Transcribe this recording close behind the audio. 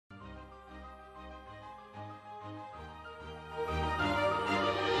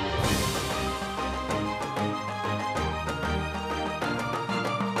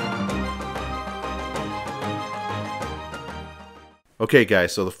Okay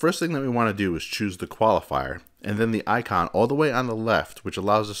guys, so the first thing that we want to do is choose the qualifier, and then the icon all the way on the left, which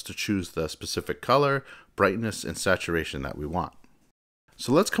allows us to choose the specific color, brightness, and saturation that we want.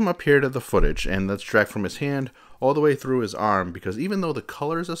 So let's come up here to the footage, and let's drag from his hand all the way through his arm, because even though the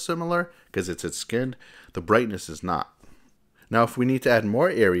colors are similar, because it's his skin, the brightness is not. Now if we need to add more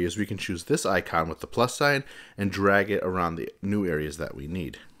areas, we can choose this icon with the plus sign and drag it around the new areas that we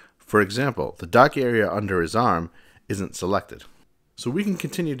need. For example, the dark area under his arm isn't selected. So we can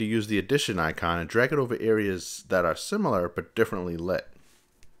continue to use the addition icon and drag it over areas that are similar but differently lit.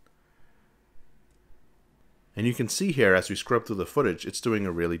 And you can see here as we scrub through the footage, it's doing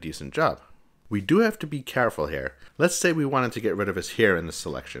a really decent job. We do have to be careful here. Let's say we wanted to get rid of his hair in this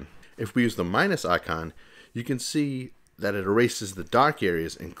selection. If we use the minus icon, you can see that it erases the dark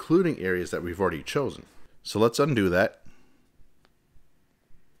areas, including areas that we've already chosen. So let's undo that.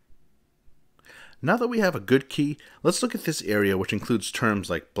 Now that we have a good key, let's look at this area, which includes terms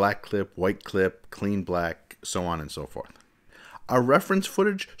like black clip, white clip, clean black, so on and so forth. Our reference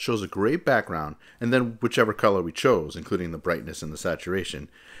footage shows a gray background, and then whichever color we chose, including the brightness and the saturation,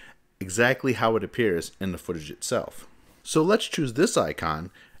 exactly how it appears in the footage itself. So let's choose this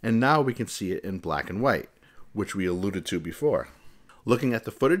icon, and now we can see it in black and white, which we alluded to before. Looking at the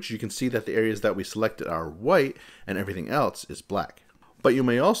footage, you can see that the areas that we selected are white, and everything else is black. But you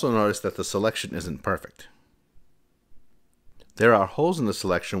may also notice that the selection isn't perfect. There are holes in the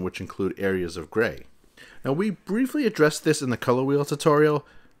selection which include areas of gray. Now we briefly addressed this in the color wheel tutorial,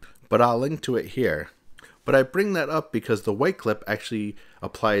 but I'll link to it here. But I bring that up because the white clip actually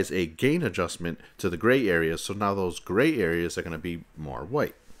applies a gain adjustment to the gray areas, so now those gray areas are going to be more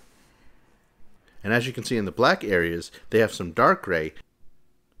white. And as you can see in the black areas, they have some dark gray.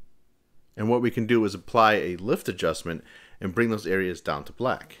 And what we can do is apply a lift adjustment and bring those areas down to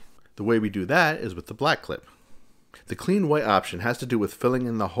black. The way we do that is with the black clip. The clean white option has to do with filling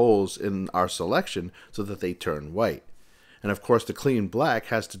in the holes in our selection so that they turn white. And of course the clean black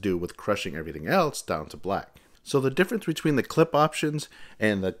has to do with crushing everything else down to black. So the difference between the clip options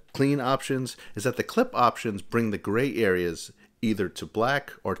and the clean options is that the clip options bring the gray areas either to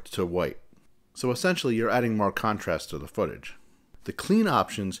black or to white. So essentially you're adding more contrast to the footage. The clean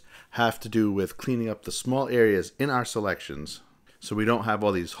options have to do with cleaning up the small areas in our selections so we don't have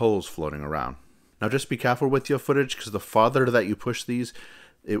all these holes floating around. Now just be careful with your footage, because the farther that you push these,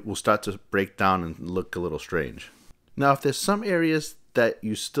 it will start to break down and look a little strange. Now if there's some areas that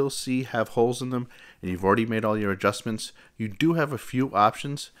you still see have holes in them and you've already made all your adjustments, you do have a few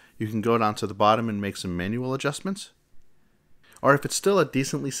options. You can go down to the bottom and make some manual adjustments. Or if it's still a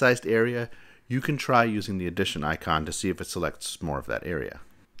decently sized area, you can try using the addition icon to see if it selects more of that area.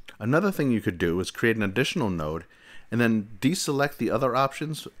 Another thing you could do is create an additional node and then deselect the other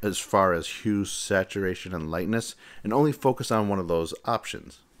options as far as hue, saturation, and lightness, and only focus on one of those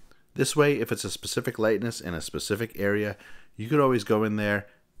options. This way, if it's a specific lightness in a specific area, you could always go in there,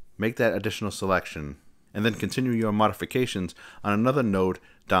 make that additional selection, and then continue your modifications on another node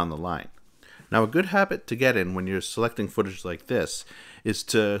down the line. Now a good habit to get in when you're selecting footage like this is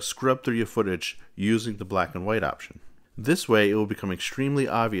to scrub through your footage using the black and white option. This way it will become extremely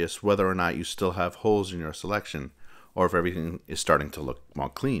obvious whether or not you still have holes in your selection or if everything is starting to look more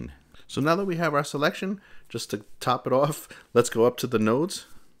clean. So now that we have our selection, just to top it off, let's go up to the nodes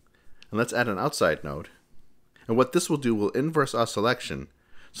and let's add an outside node. And what this will do will inverse our selection.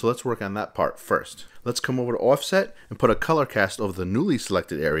 So let's work on that part first. Let's come over to offset and put a color cast over the newly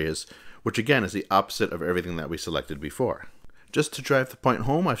selected areas, which again is the opposite of everything that we selected before. Just to drive the point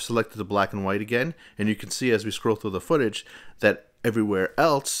home, I've selected the black and white again, and you can see as we scroll through the footage that everywhere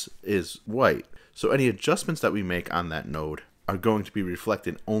else is white. So any adjustments that we make on that node are going to be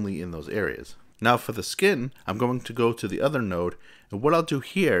reflected only in those areas. Now for the skin, I'm going to go to the other node, and what I'll do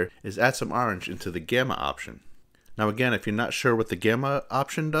here is add some orange into the gamma option. Now again, if you're not sure what the gamma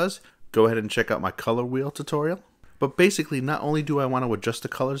option does, go ahead and check out my color wheel tutorial. But basically, not only do I want to adjust the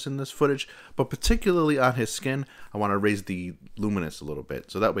colors in this footage, but particularly on his skin, I want to raise the luminance a little bit,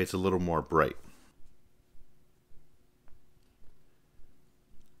 so that way it's a little more bright.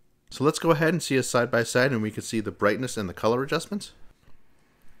 So let's go ahead and see us side by side, and we can see the brightness and the color adjustments.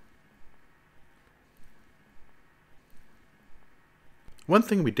 One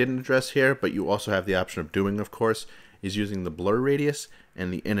thing we didn't address here, but you also have the option of doing, of course, is using the blur radius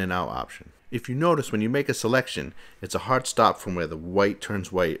and the in and out option. If you notice, when you make a selection, it's a hard stop from where the white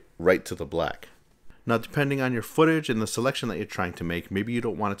turns white right to the black. Now depending on your footage and the selection that you're trying to make, maybe you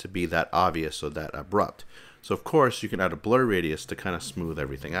don't want it to be that obvious or that abrupt. So of course you can add a blur radius to kind of smooth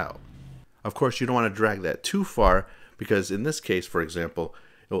everything out. Of course you don't want to drag that too far, because in this case, for example,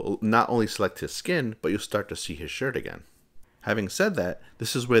 it will not only select his skin, but you'll start to see his shirt again. Having said that,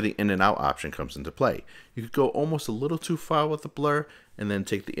 this is where the in and out option comes into play. You could go almost a little too far with the blur and then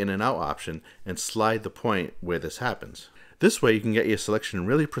take the in and out option and slide the point where this happens. This way you can get your selection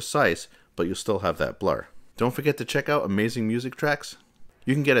really precise, but you'll still have that blur. Don't forget to check out Amazing Music Tracks.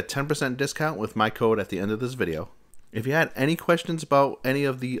 You can get a 10% discount with my code at the end of this video. If you had any questions about any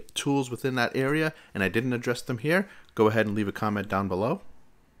of the tools within that area and I didn't address them here, go ahead and leave a comment down below.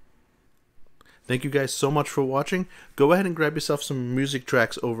 Thank you guys so much for watching. Go ahead and grab yourself some music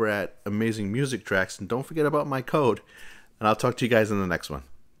tracks over at Amazing Music Tracks, and don't forget about my code. And I'll talk to you guys in the next one.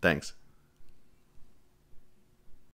 Thanks.